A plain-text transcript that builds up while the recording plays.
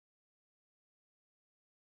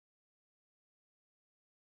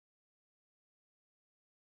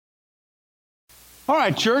All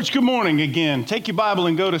right, church, good morning again. Take your Bible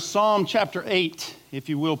and go to Psalm chapter 8, if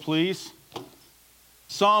you will, please.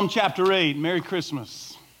 Psalm chapter 8, Merry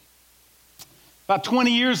Christmas. About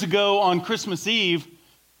 20 years ago on Christmas Eve,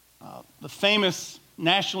 the famous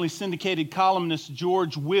nationally syndicated columnist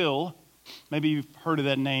George Will, maybe you've heard of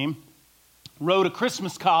that name, wrote a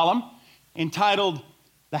Christmas column entitled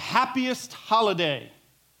The Happiest Holiday.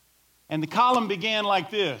 And the column began like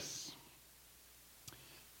this.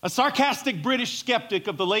 A sarcastic British skeptic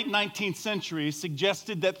of the late 19th century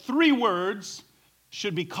suggested that three words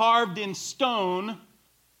should be carved in stone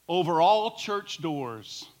over all church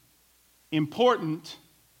doors. Important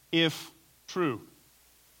if true.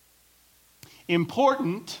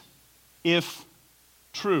 Important if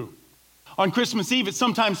true. On Christmas Eve, it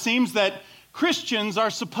sometimes seems that Christians are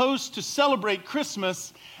supposed to celebrate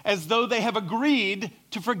Christmas as though they have agreed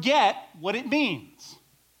to forget what it means.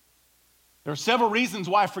 There are several reasons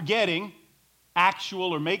why forgetting,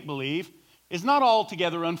 actual or make-believe, is not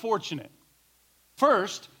altogether unfortunate.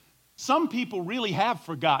 First, some people really have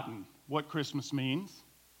forgotten what Christmas means,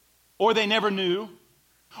 or they never knew,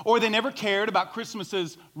 or they never cared about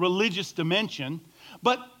Christmas's religious dimension,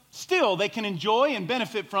 but still they can enjoy and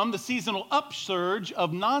benefit from the seasonal upsurge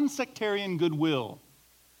of non-sectarian goodwill.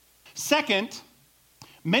 Second,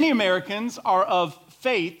 many Americans are of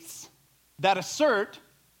faiths that assert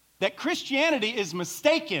that Christianity is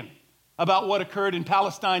mistaken about what occurred in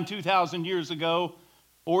Palestine 2,000 years ago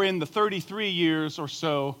or in the 33 years or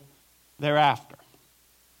so thereafter.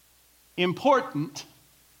 Important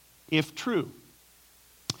if true.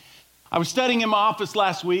 I was studying in my office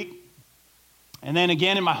last week and then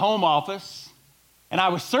again in my home office, and I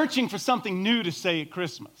was searching for something new to say at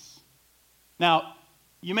Christmas. Now,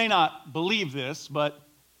 you may not believe this, but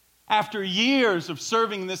after years of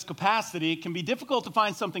serving in this capacity, it can be difficult to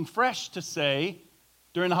find something fresh to say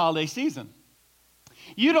during the holiday season.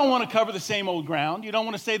 You don't want to cover the same old ground. You don't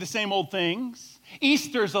want to say the same old things.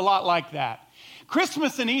 Easter's a lot like that.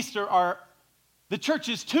 Christmas and Easter are the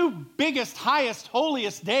church's two biggest, highest,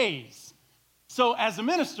 holiest days. So as a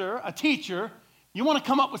minister, a teacher, you want to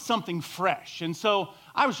come up with something fresh. And so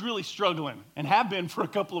I was really struggling and have been for a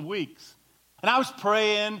couple of weeks. And I was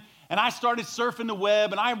praying, and I started surfing the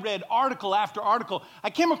web, and I read article after article. I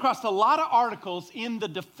came across a lot of articles in the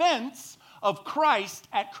defense of Christ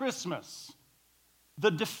at Christmas.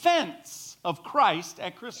 The defense of Christ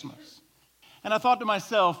at Christmas. And I thought to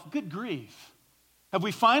myself, good grief. Have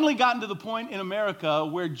we finally gotten to the point in America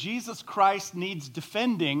where Jesus Christ needs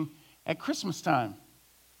defending at Christmas time?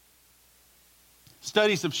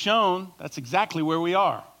 Studies have shown that's exactly where we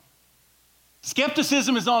are.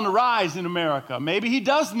 Skepticism is on the rise in America. Maybe he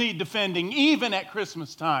does need defending even at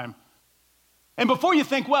Christmas time. And before you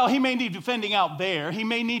think, well, he may need defending out there, he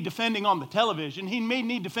may need defending on the television, he may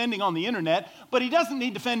need defending on the internet, but he doesn't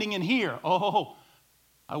need defending in here. Oh,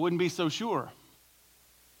 I wouldn't be so sure.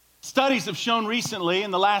 Studies have shown recently,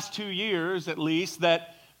 in the last 2 years at least,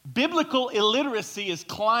 that biblical illiteracy is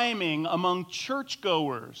climbing among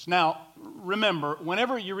churchgoers. Now, remember,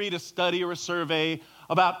 whenever you read a study or a survey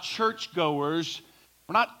about churchgoers,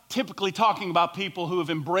 we're not typically talking about people who have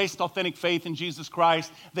embraced authentic faith in Jesus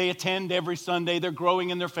Christ. They attend every Sunday. They're growing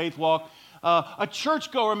in their faith walk. A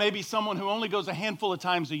churchgoer may be someone who only goes a handful of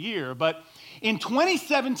times a year. But in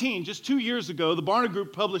 2017, just 2 years ago, the Barna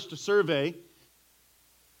Group published a survey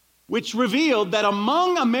which revealed that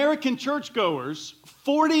among American churchgoers,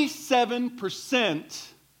 47%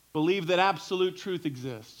 believe that absolute truth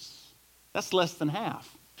exists. That's less than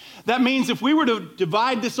half. That means if we were to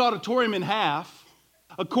divide this auditorium in half,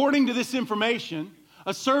 according to this information,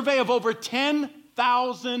 a survey of over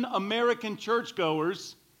 10,000 American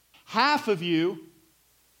churchgoers, half of you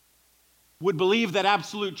would believe that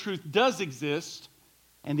absolute truth does exist,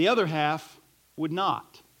 and the other half would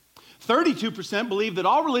not. 32% believe that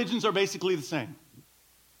all religions are basically the same.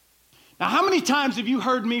 Now, how many times have you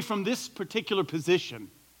heard me from this particular position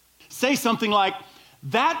say something like,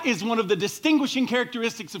 that is one of the distinguishing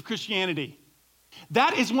characteristics of Christianity.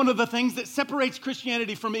 That is one of the things that separates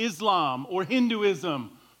Christianity from Islam or Hinduism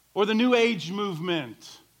or the New Age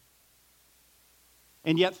movement.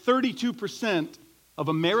 And yet 32% of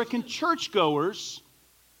American churchgoers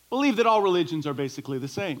believe that all religions are basically the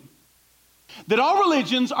same. That all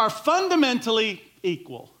religions are fundamentally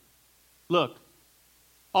equal. Look,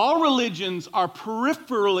 all religions are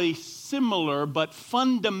peripherally similar but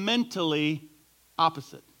fundamentally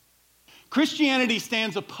opposite. Christianity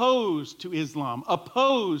stands opposed to Islam,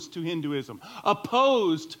 opposed to Hinduism,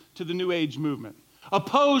 opposed to the New Age movement,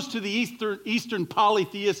 opposed to the Eastern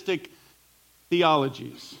polytheistic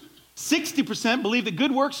theologies. 60% believe that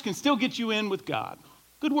good works can still get you in with God.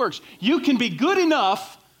 Good works. You can be good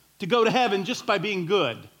enough to go to heaven just by being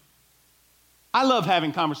good. I love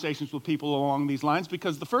having conversations with people along these lines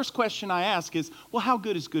because the first question I ask is, well, how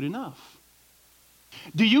good is good enough?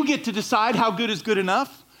 Do you get to decide how good is good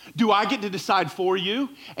enough? Do I get to decide for you?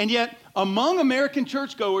 And yet, among American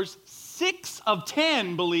churchgoers, 6 of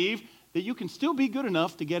 10 believe that you can still be good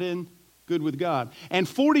enough to get in good with God. And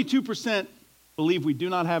 42% believe we do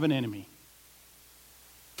not have an enemy.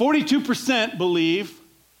 42% believe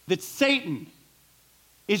that Satan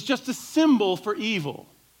is just a symbol for evil.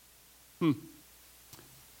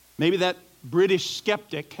 Maybe that British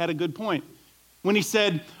skeptic had a good point when he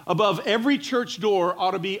said, above every church door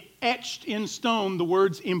ought to be etched in stone the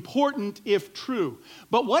words, important if true.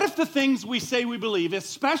 But what if the things we say we believe,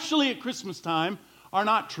 especially at Christmas time, are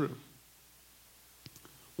not true?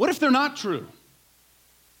 What if they're not true?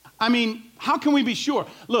 I mean, how can we be sure?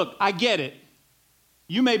 Look, I get it.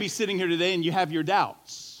 You may be sitting here today and you have your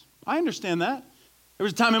doubts. I understand that. There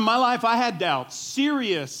was a time in my life I had doubts,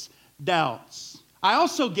 serious doubts. I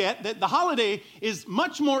also get that the holiday is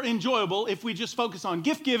much more enjoyable if we just focus on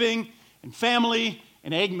gift giving and family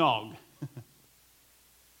and eggnog.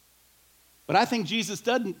 But I think Jesus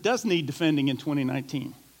does need defending in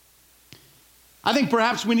 2019. I think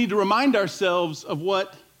perhaps we need to remind ourselves of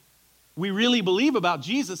what we really believe about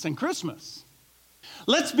Jesus and Christmas.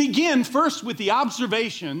 Let's begin first with the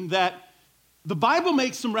observation that the Bible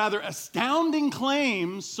makes some rather astounding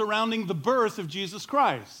claims surrounding the birth of Jesus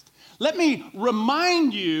Christ. Let me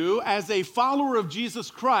remind you, as a follower of Jesus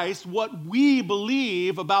Christ, what we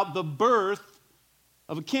believe about the birth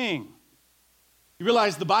of a king. You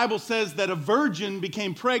realize the Bible says that a virgin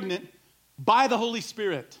became pregnant by the Holy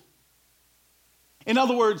Spirit. In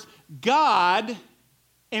other words, God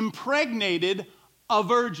impregnated a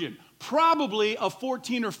virgin, probably a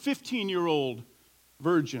 14 or 15-year-old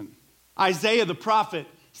virgin. Isaiah the prophet,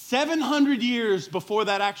 700 years before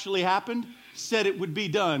that actually happened, said it would be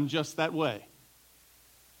done just that way.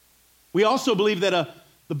 We also believe that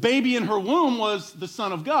the baby in her womb was the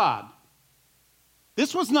Son of God.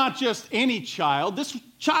 This was not just any child. This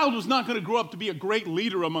child was not going to grow up to be a great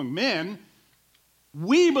leader among men.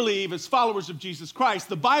 We believe, as followers of Jesus Christ,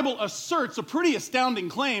 the Bible asserts a pretty astounding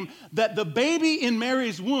claim that the baby in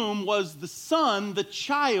Mary's womb was the Son, the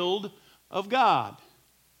child of God.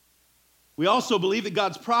 We also believe that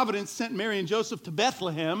God's providence sent Mary and Joseph to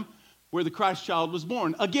Bethlehem, where the Christ child was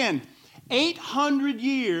born. Again, 800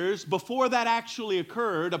 years before that actually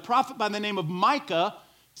occurred, a prophet by the name of Micah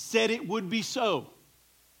said it would be so.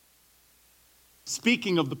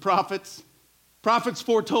 Speaking of the prophets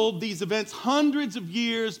foretold these events hundreds of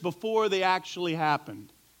years before they actually happened.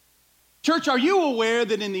 Church, are you aware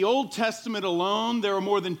that in the Old Testament alone, there are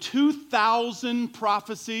more than 2,000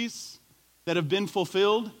 prophecies that have been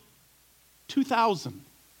fulfilled? 2,000.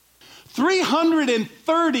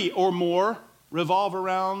 330 or more revolve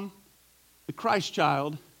around the Christ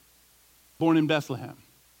child born in Bethlehem.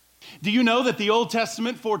 Do you know that the Old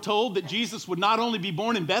Testament foretold that Jesus would not only be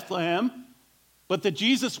born in Bethlehem, but that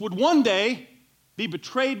Jesus would one day be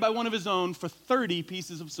betrayed by one of his own for 30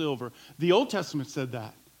 pieces of silver? The Old Testament said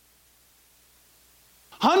that.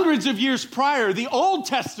 Hundreds of years prior, the Old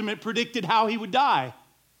Testament predicted how he would die.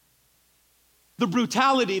 The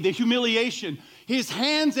brutality, the humiliation. His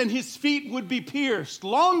hands and his feet would be pierced.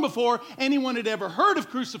 Long before anyone had ever heard of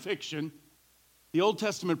crucifixion, the Old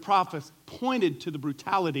Testament prophets pointed to the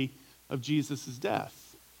brutality of Jesus'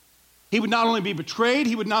 death. He would not only be betrayed,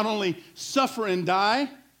 he would not only suffer and die,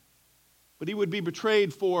 but he would be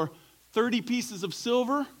betrayed for 30 pieces of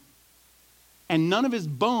silver, and none of his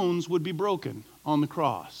bones would be broken on the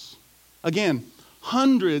cross. Again,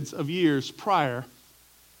 hundreds of years prior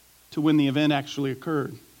to when the event actually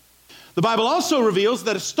occurred. The Bible also reveals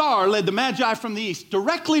that a star led the Magi from the east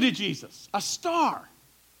directly to Jesus. A star.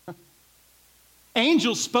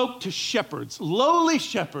 Angels spoke to shepherds, lowly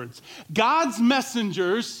shepherds. God's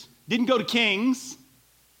messengers didn't go to kings,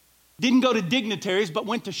 didn't go to dignitaries, but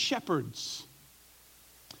went to shepherds.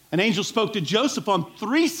 An angel spoke to Joseph on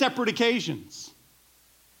 3 separate occasions.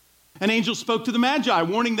 An angel spoke to the Magi,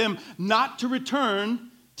 warning them not to return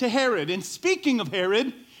to Herod. And speaking of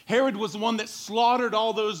Herod, Herod was the one that slaughtered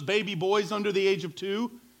all those baby boys under the age of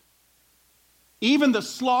 2. Even the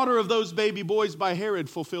slaughter of those baby boys by Herod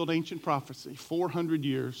fulfilled ancient prophecy 400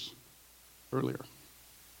 years earlier.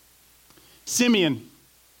 Simeon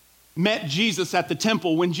met Jesus at the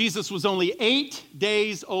temple when Jesus was only 8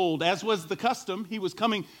 days old. As was the custom, he was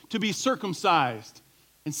coming to be circumcised.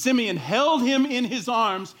 And Simeon held him in his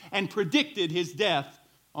arms and predicted his death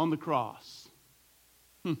on the cross.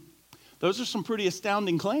 Those are some pretty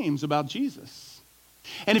astounding claims about Jesus.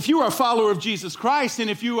 And if you are a follower of Jesus Christ, and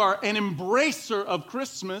if you are an embracer of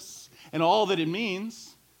Christmas and all that it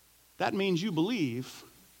means, that means you believe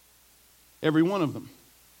every one of them.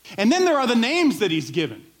 And then there are the names that he's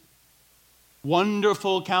given.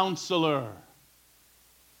 Wonderful Counselor,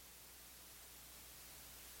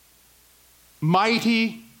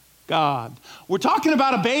 Mighty God. We're talking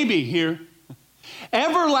about a baby here.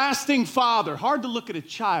 Everlasting Father. Hard to look at a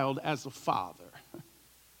child as a father.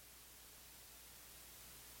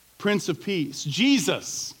 Prince of Peace.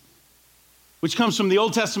 Jesus, which comes from the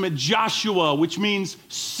Old Testament Joshua, which means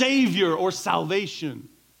Savior or salvation.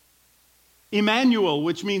 Emmanuel,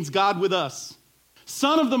 which means God with us.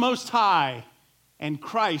 Son of the Most High, and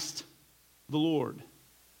Christ the Lord.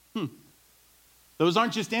 Those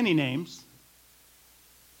aren't just any names.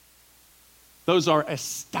 Those are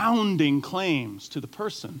astounding claims to the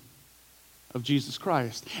person of Jesus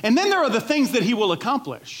Christ. And then there are the things that he will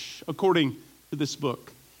accomplish, according to this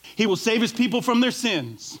book. He will save his people from their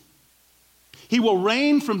sins. He will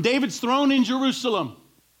reign from David's throne in Jerusalem.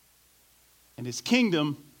 And his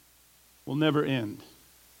kingdom will never end.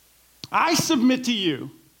 I submit to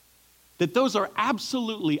you that those are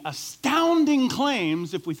absolutely astounding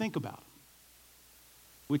claims if we think about them,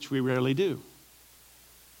 which we rarely do.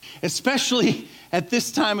 Especially at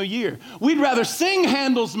this time of year. We'd rather sing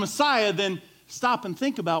Handel's Messiah than stop and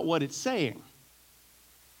think about what it's saying.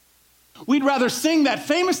 We'd rather sing that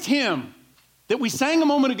famous hymn that we sang a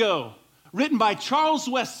moment ago, written by Charles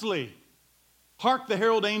Wesley, Hark the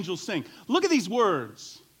Herald Angels Sing. Look at these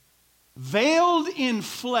words. Veiled in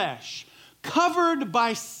flesh, covered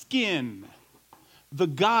by skin, the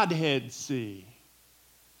Godhead see.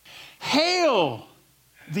 Hail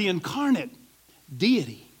the incarnate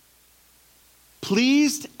deity,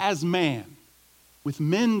 pleased as man with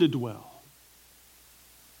men to dwell.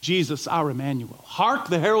 Jesus, our Emmanuel. Hark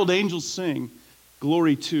the herald angels sing,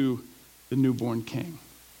 glory to the newborn King.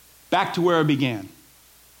 Back to where I began.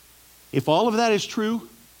 If all of that is true,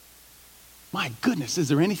 my goodness, is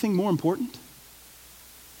there anything more important?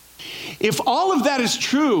 If all of that is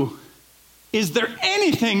true, is there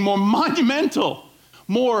anything more monumental,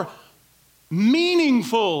 more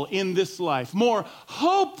meaningful in this life, more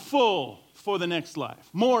hopeful for the next life,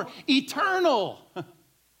 more eternal,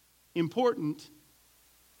 important,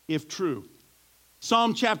 if true?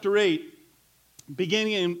 Psalm chapter 8,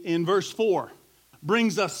 beginning in verse 4,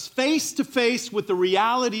 brings us face to face with the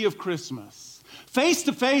reality of Christmas, face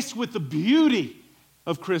to face with the beauty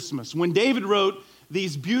of Christmas. When David wrote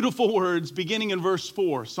these beautiful words, beginning in verse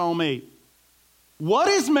 4, Psalm 8, what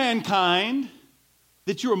is mankind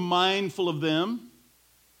that you're mindful of them?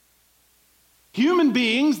 Human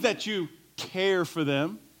beings that you care for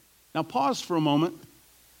them. Now pause for a moment.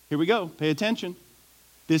 Here we go. Pay attention.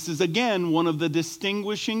 This is again one of the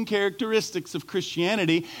distinguishing characteristics of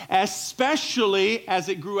Christianity, especially as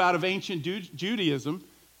it grew out of ancient Judaism,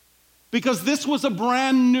 because this was a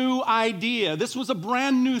brand new idea. This was a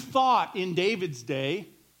brand new thought in David's day.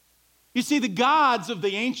 You see, the gods of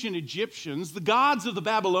the ancient Egyptians, the gods of the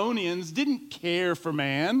Babylonians didn't care for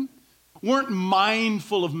man, weren't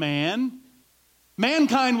mindful of man.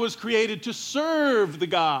 Mankind was created to serve the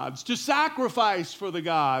gods, to sacrifice for the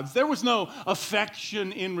gods. There was no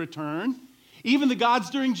affection in return. Even the gods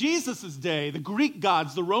during Jesus' day, the Greek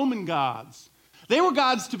gods, the Roman gods, they were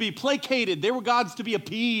gods to be placated. They were gods to be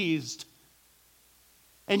appeased.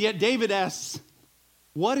 And yet David asks,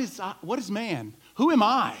 what is man? Who am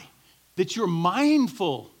I that you're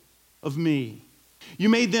mindful of me? You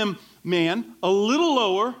made them, man, a little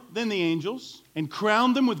lower than the angels and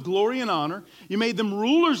crowned them with glory and honor. You made them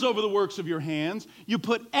rulers over the works of your hands. You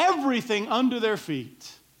put everything under their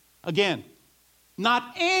feet. Again,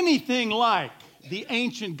 not anything like the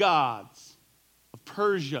ancient gods of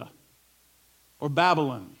Persia or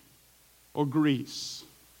Babylon or Greece.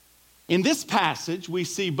 In this passage, we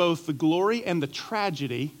see both the glory and the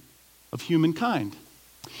tragedy of humankind.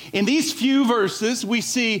 In these few verses, we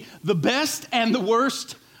see the best and the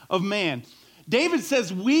worst of man. David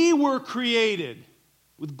says, we were created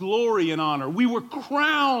with glory and honor. We were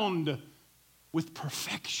crowned with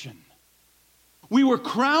perfection. We were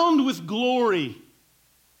crowned with glory.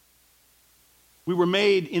 We were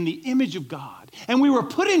made in the image of God, and we were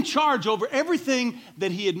put in charge over everything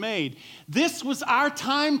that he had made. This was our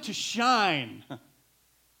time to shine.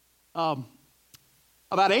 About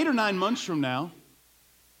 8 or 9 months from now,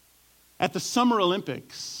 at the Summer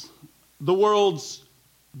Olympics, the world's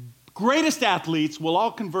greatest athletes will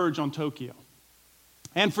all converge on Tokyo.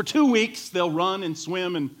 And for 2 weeks, they'll run and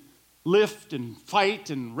swim and lift and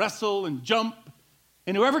fight and wrestle and jump.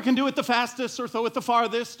 And whoever can do it the fastest or throw it the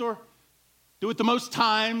farthest or do it the most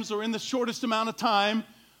times or in the shortest amount of time,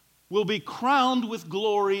 will be crowned with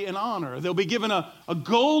glory and honor. They'll be given a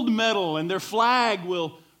gold medal, and their flag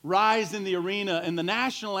will rise in the arena, and the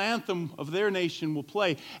national anthem of their nation will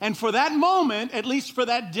play. And for that moment, at least for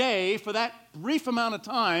that day, for that brief amount of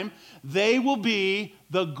time, they will be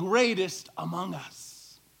the greatest among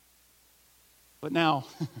us. But now,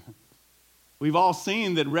 we've all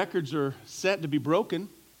seen that records are set to be broken,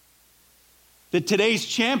 that today's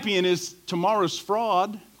champion is tomorrow's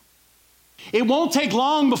fraud. It won't take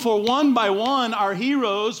long before one by one our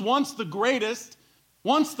heroes, once the greatest,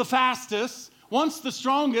 once the fastest, once the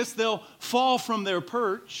strongest, they'll fall from their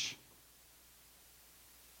perch.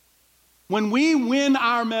 When we win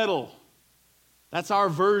our medal, that's our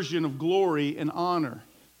version of glory and honor.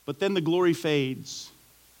 But then the glory fades.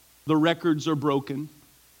 The records are broken.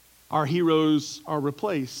 Our heroes are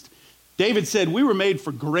replaced. David said we were made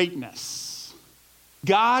for greatness.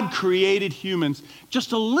 God created humans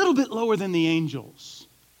just a little bit lower than the angels.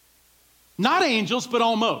 Not angels, but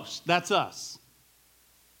almost. That's us.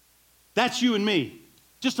 That's you and me.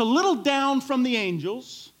 Just a little down from the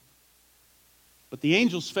angels. But the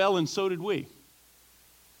angels fell and so did we.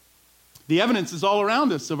 The evidence is all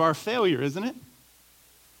around us of our failure, isn't it?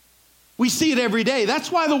 We see it every day.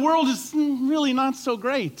 That's why the world is really not so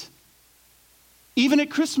great. Even at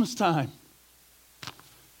Christmas time.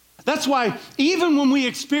 That's why even when we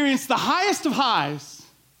experience the highest of highs,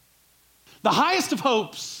 the highest of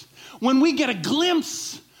hopes, when we get a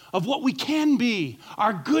glimpse of what we can be,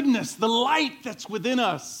 our goodness, the light that's within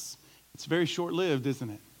us, it's very short-lived,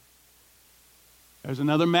 isn't it? There's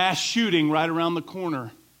another mass shooting right around the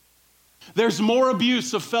corner. There's more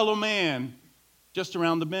abuse of fellow man just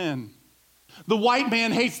around the bend. The white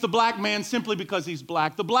man hates the black man simply because he's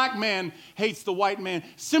black. The black man hates the white man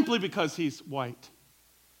simply because he's white.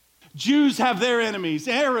 Jews have their enemies.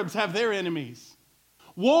 Arabs have their enemies.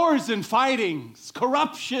 Wars and fightings,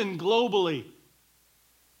 corruption globally.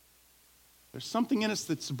 There's something in us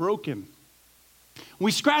that's broken.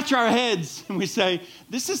 We scratch our heads and we say,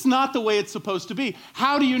 this is not the way it's supposed to be.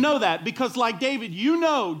 How do you know that? Because like David, you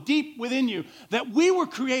know deep within you that we were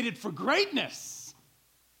created for greatness.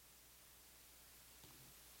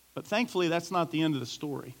 But thankfully, that's not the end of the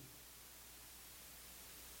story.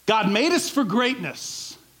 God made us for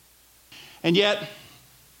greatness. And yet,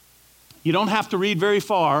 you don't have to read very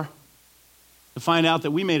far to find out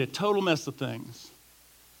that we made a total mess of things.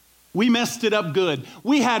 We messed it up good.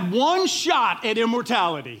 We had one shot at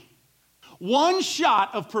immortality, one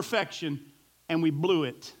shot of perfection, and we blew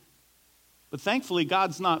it. But thankfully,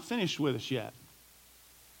 God's not finished with us yet.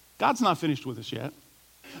 God's not finished with us yet.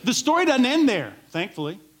 The story doesn't end there,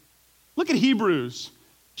 thankfully. Look at Hebrews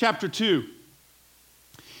chapter 2.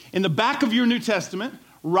 In the back of your New Testament,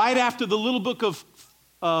 right after the little book of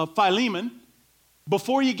Philemon,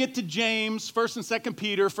 before you get to James, 1st and 2nd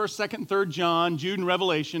Peter, 1st, 2nd, and 3rd John, Jude, and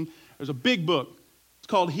Revelation, there's a big book. It's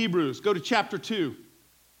called Hebrews. Go to chapter 2.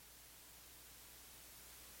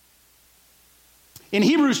 In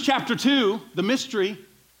Hebrews chapter 2, the mystery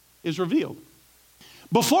is revealed.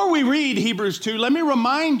 Before we read Hebrews 2, let me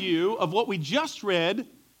remind you of what we just read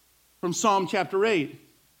from Psalm chapter 8.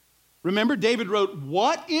 Remember, David wrote,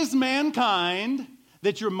 "What is mankind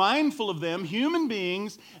that you're mindful of them, human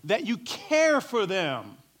beings, that you care for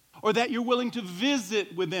them, or that you're willing to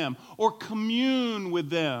visit with them, or commune with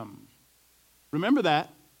them?" Remember that.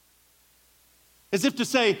 As if to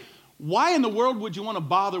say, why in the world would you want to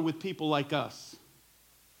bother with people like us?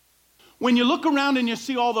 When you look around and you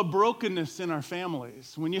see all the brokenness in our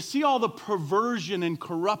families, when you see all the perversion and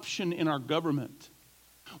corruption in our government,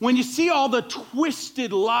 when you see all the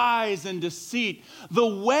twisted lies and deceit, the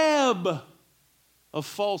web of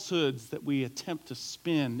falsehoods that we attempt to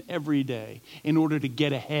spin every day in order to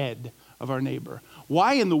get ahead of our neighbor,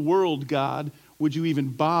 why in the world, God, would you even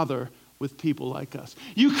bother with people like us?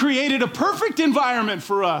 You created a perfect environment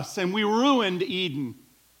for us, and we ruined Eden.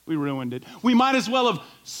 We ruined it. We might as well have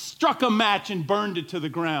struck a match and burned it to the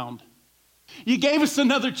ground. You gave us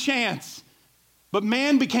another chance, but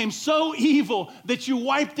man became so evil that you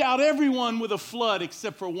wiped out everyone with a flood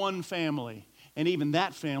except for one family, and even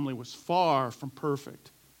that family was far from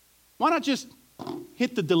perfect. Why not just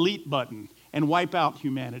hit the delete button and wipe out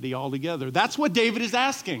humanity altogether? That's what David is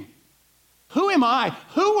asking. Who am I?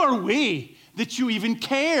 Who are we that you even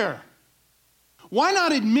care? Why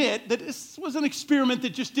not admit that this was an experiment that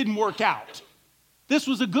just didn't work out? This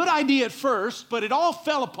was a good idea at first, but it all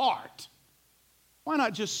fell apart. Why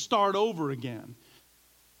not just start over again?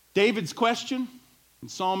 David's question in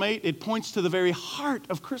Psalm 8, it points to the very heart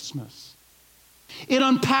of Christmas. It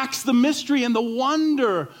unpacks the mystery and the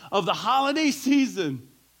wonder of the holiday season.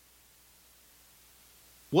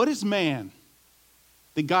 What is man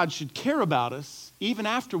that God should care about us even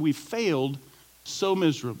after we've failed so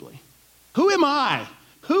miserably? Who am I?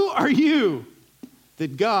 Who are you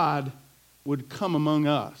that God would come among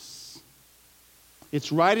us?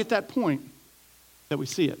 It's right at that point that we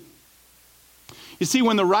see it. You see,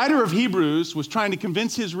 when the writer of Hebrews was trying to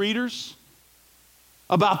convince his readers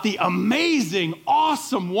about the amazing,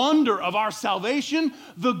 awesome wonder of our salvation,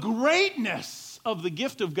 the greatness of the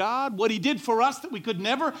gift of God, what he did for us that we could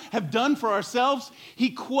never have done for ourselves, he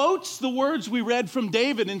quotes the words we read from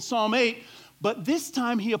David in Psalm 8, but this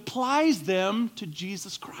time he applies them to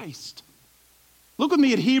Jesus Christ. Look with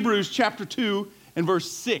me at Hebrews chapter 2 and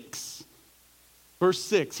verse 6. Verse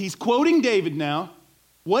 6, he's quoting David now.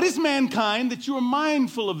 What is mankind that you are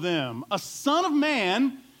mindful of them? A son of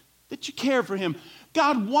man that you care for him.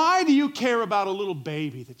 God, why do you care about a little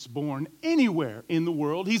baby that's born anywhere in the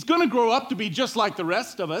world? He's going to grow up to be just like the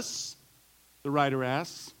rest of us, the writer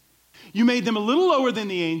asks. You made them a little lower than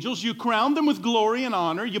the angels. You crowned them with glory and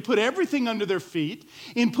honor. You put everything under their feet.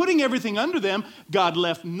 In putting everything under them, God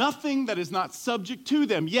left nothing that is not subject to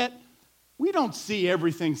them. Yet, we don't see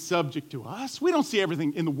everything subject to us. We don't see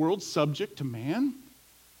everything in the world subject to man.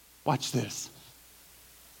 Watch this.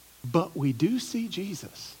 But we do see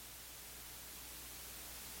Jesus.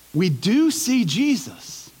 We do see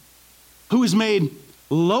Jesus, who is made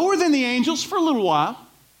lower than the angels for a little while.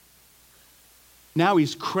 Now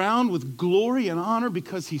he's crowned with glory and honor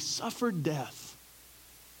because he suffered death,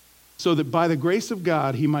 so that by the grace of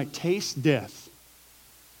God he might taste death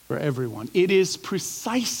for everyone. It is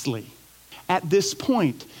precisely at this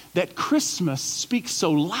point that Christmas speaks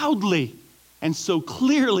so loudly and so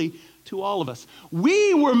clearly to all of us.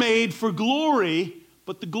 We were made for glory,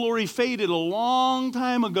 but the glory faded a long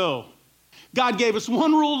time ago. God gave us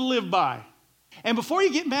one rule to live by. And before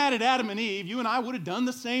you get mad at Adam and Eve, you and I would have done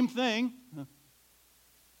the same thing.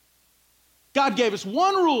 God gave us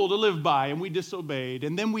one rule to live by, and we disobeyed,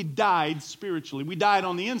 and then we died spiritually. We died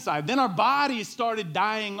on the inside. Then our bodies started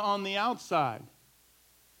dying on the outside.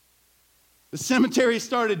 The cemetery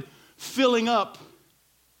started filling up.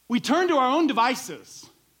 We turned to our own devices.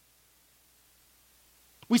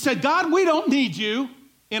 We said, God, we don't need you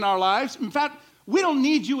in our lives. In fact, we don't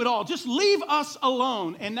need you at all. Just leave us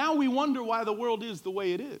alone. And now we wonder why the world is the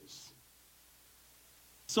way it is.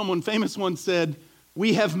 Someone famous once said,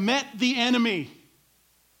 we have met the enemy,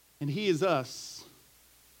 and he is us.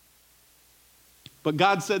 But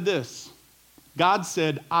God said this. God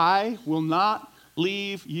said, I will not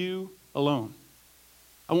leave you alone.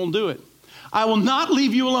 I won't do it. I will not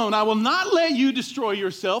leave you alone. I will not let you destroy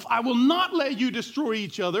yourself. I will not let you destroy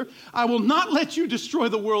each other. I will not let you destroy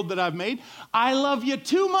the world that I've made. I love you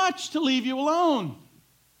too much to leave you alone.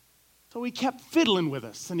 So he kept fiddling with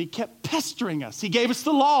us, and he kept pestering us. He gave us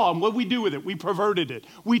the law, and what did we do with it? We perverted it.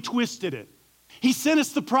 We twisted it. He sent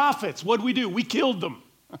us the prophets. What did we do? We killed them.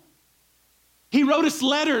 He wrote us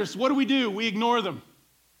letters. What do? We ignore them.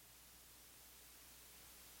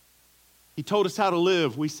 He told us how to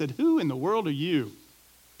live. We said, who in the world are you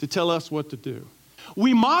to tell us what to do?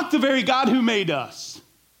 We mocked the very God who made us.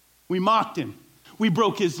 We mocked him. We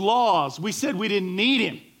broke his laws. We said we didn't need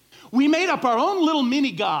him. We made up our own little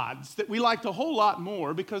mini gods that we liked a whole lot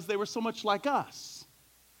more because they were so much like us.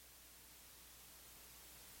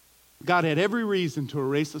 God had every reason to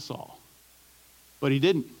erase us all, but he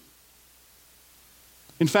didn't.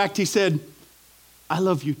 In fact, he said, I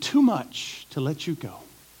love you too much to let you go.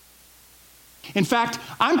 In fact,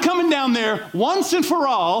 I'm coming down there once and for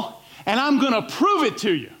all, and I'm going to prove it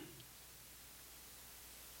to you.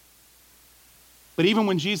 But even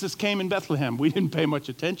when Jesus came in Bethlehem, we didn't pay much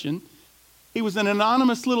attention. He was an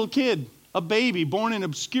anonymous little kid, a baby born in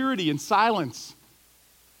obscurity and silence.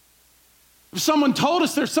 If someone told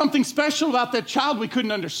us there's something special about that child, we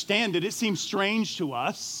couldn't understand it. It seemed strange to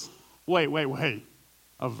us. Wait.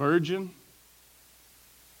 A virgin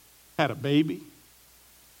had a baby,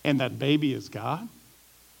 and that baby is God?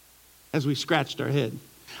 As we scratched our head.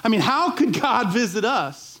 I mean, how could God visit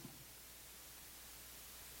us?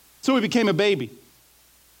 So he became a baby.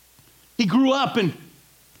 He grew up and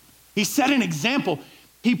he set an example.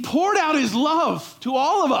 He poured out his love to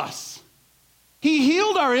all of us. He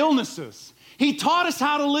healed our illnesses. He taught us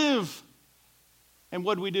how to live. And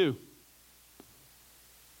what did we do?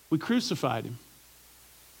 We crucified him.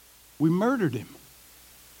 We murdered him.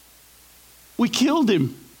 We killed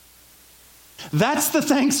him. That's the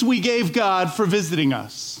thanks we gave God for visiting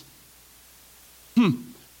us.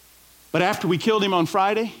 But after we killed him on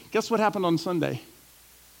Friday, guess what happened on Sunday?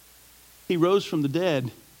 He rose from the dead.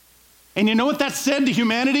 And you know what that said to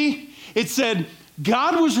humanity? It said,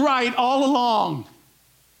 God was right all along.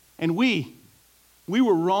 And we We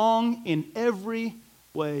were wrong in every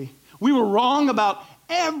way. We were wrong about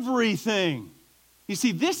everything. You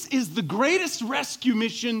see, this is the greatest rescue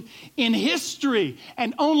mission in history,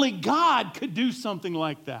 and only God could do something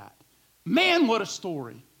like that. Man, what a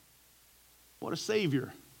story. What a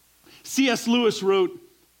Savior. C.S. Lewis wrote,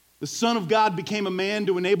 "The Son of God became a man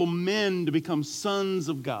to enable men to become sons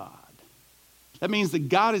of God." That means that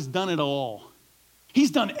God has done it all.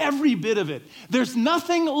 He's done every bit of it. There's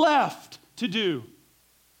nothing left to do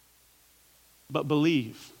but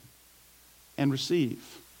believe and receive.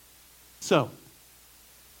 So,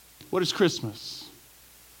 what is Christmas?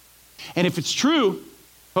 And if it's true,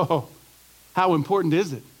 how important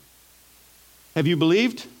is it? Have you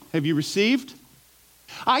believed? Have you received?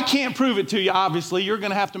 I can't prove it to you, obviously. You're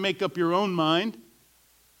going to have to make up your own mind.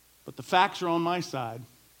 But the facts are on my side.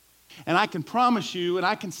 And I can promise you, and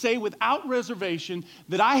I can say without reservation,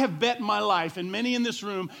 that I have bet my life, and many in this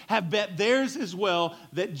room have bet theirs as well,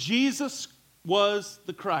 that Jesus was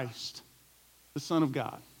the Christ, the Son of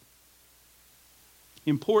God.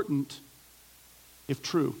 Important, if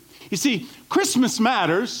true. You see, Christmas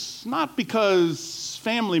matters, not because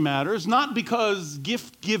family matters, not because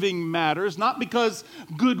gift-giving matters, not because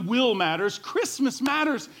goodwill matters. Christmas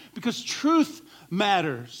matters because truth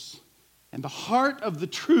matters. And the heart of the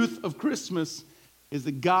truth of Christmas is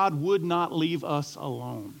that God would not leave us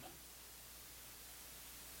alone.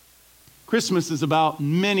 Christmas is about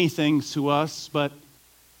many things to us, but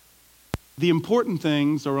the important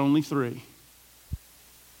things are only three.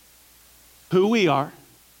 Who we are,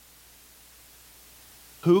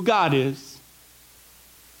 who God is,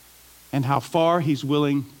 and how far He's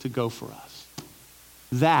willing to go for us.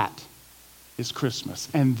 That is Christmas.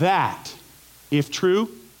 And that, if true,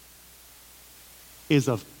 is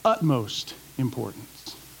of utmost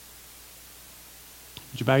importance.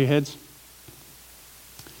 Would you bow your heads?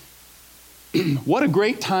 What a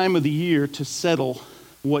great time of the year to settle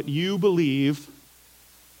what you believe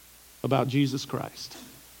about Jesus Christ.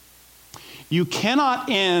 You cannot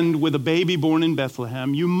end with a baby born in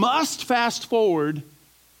Bethlehem. You must fast forward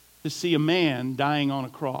to see a man dying on a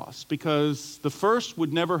cross, because the first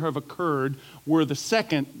would never have occurred were the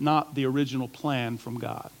second not the original plan from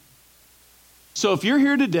God. So if you're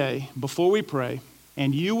here today, before we pray,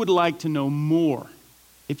 and you would like to know more,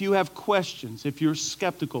 if you have questions, if you're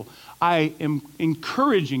skeptical, I am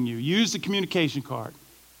encouraging you, use the communication card.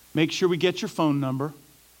 Make sure we get your phone number,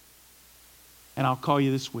 and I'll call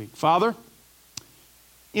you this week. Father,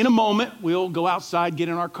 in a moment, we'll go outside, get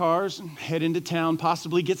in our cars, and head into town,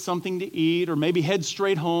 possibly get something to eat, or maybe head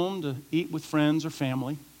straight home to eat with friends or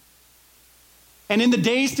family. And in the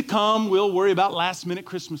days to come, we'll worry about last-minute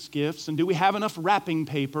Christmas gifts, and do we have enough wrapping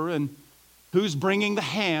paper, and who's bringing the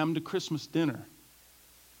ham to Christmas dinner.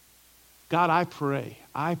 God, I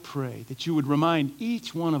pray that you would remind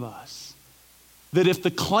each one of us that if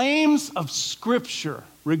the claims of Scripture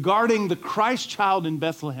regarding the Christ child in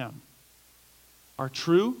Bethlehem are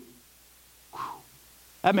true,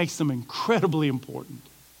 that makes them incredibly important.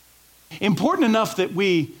 Important enough that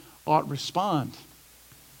we ought respond.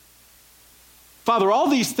 Father, all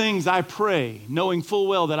these things I pray, knowing full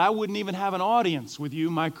well that I wouldn't even have an audience with you,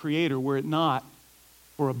 my Creator, were it not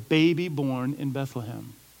for a baby born in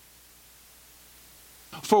Bethlehem.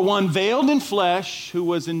 For one veiled in flesh who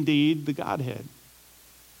was indeed the Godhead.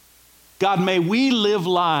 God, may we live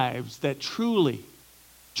lives that truly,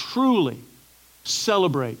 truly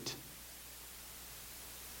celebrate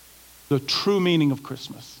the true meaning of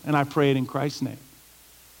Christmas. And I pray it in Christ's name.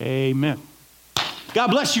 Amen. God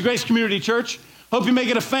bless you, Grace Community Church. Hope you make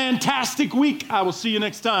it a fantastic week. I will see you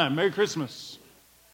next time. Merry Christmas.